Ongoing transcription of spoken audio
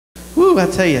Woo, I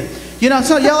tell you. You know,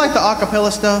 so y'all like the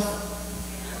acapella stuff?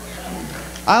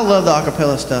 I love the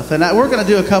acapella stuff. And we're going to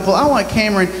do a couple. I want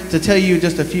Cameron to tell you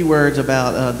just a few words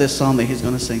about this song that he's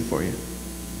going to sing for you.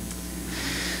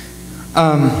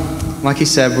 Like he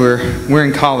said, we're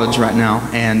in college right now,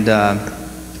 and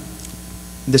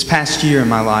this past year in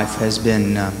my life has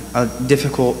been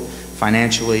difficult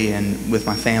financially and with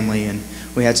my family, and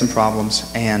we had some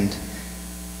problems, and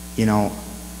you know,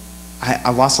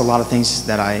 I lost a lot of things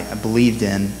that I believed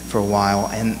in for a while,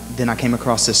 and then I came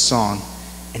across this song,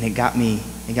 and it got me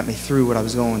through what I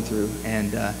was going through,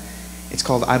 and it's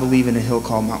called "I Believe in a Hill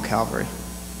Called Mount Calvary."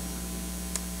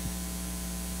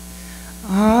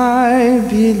 I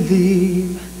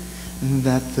believe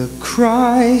that the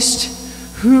Christ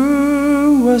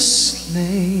who was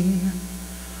slain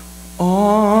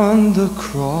on the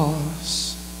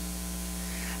cross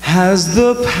has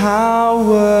the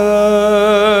power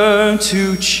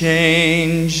to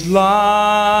change lives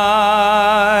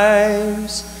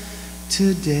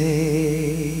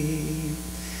today.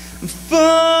 For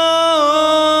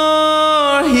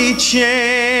he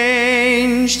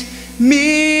changed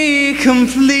me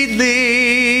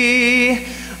completely,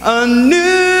 a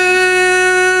new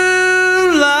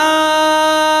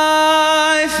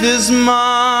life is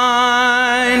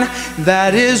mine.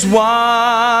 That is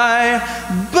why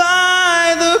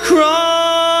by the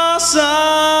cross I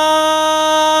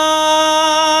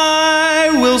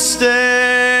will stay.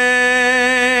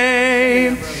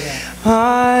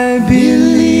 I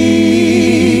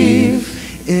believe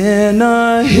in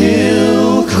a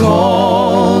hill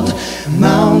called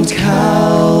Mount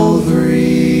Calvary.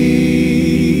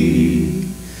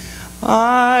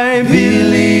 I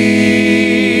believe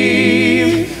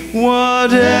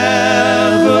whatever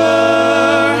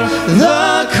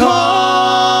the cost,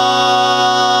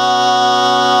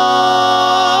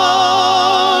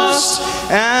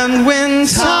 and when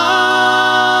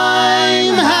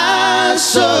time has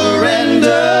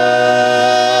surrendered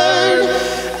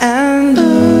and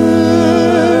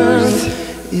earth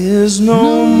is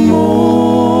no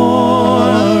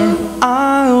more,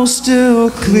 I'll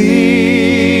still cling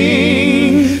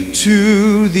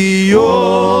to the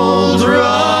old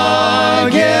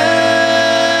rugged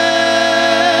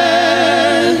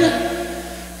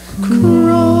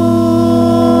cross.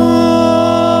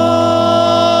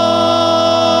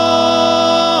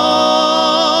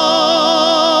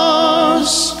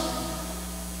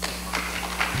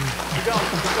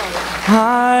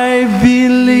 I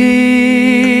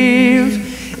believe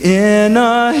in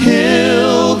a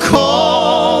hill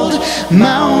called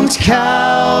Mount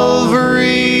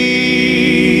Calvary.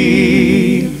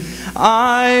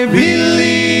 I believe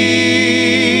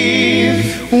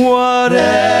whatever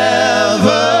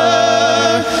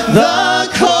the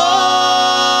cost,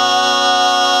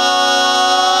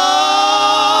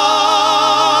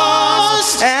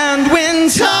 and when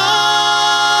time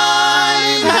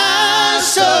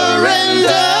has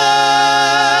surrendered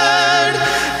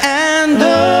and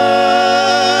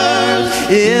earth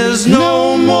is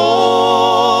no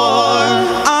more,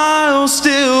 I'll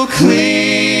still cling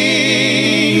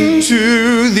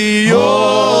to the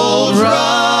old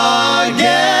rugged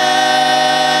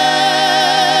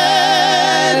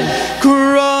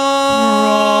cross.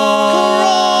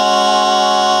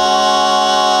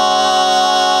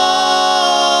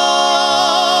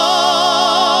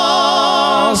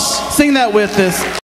 Sing that with us.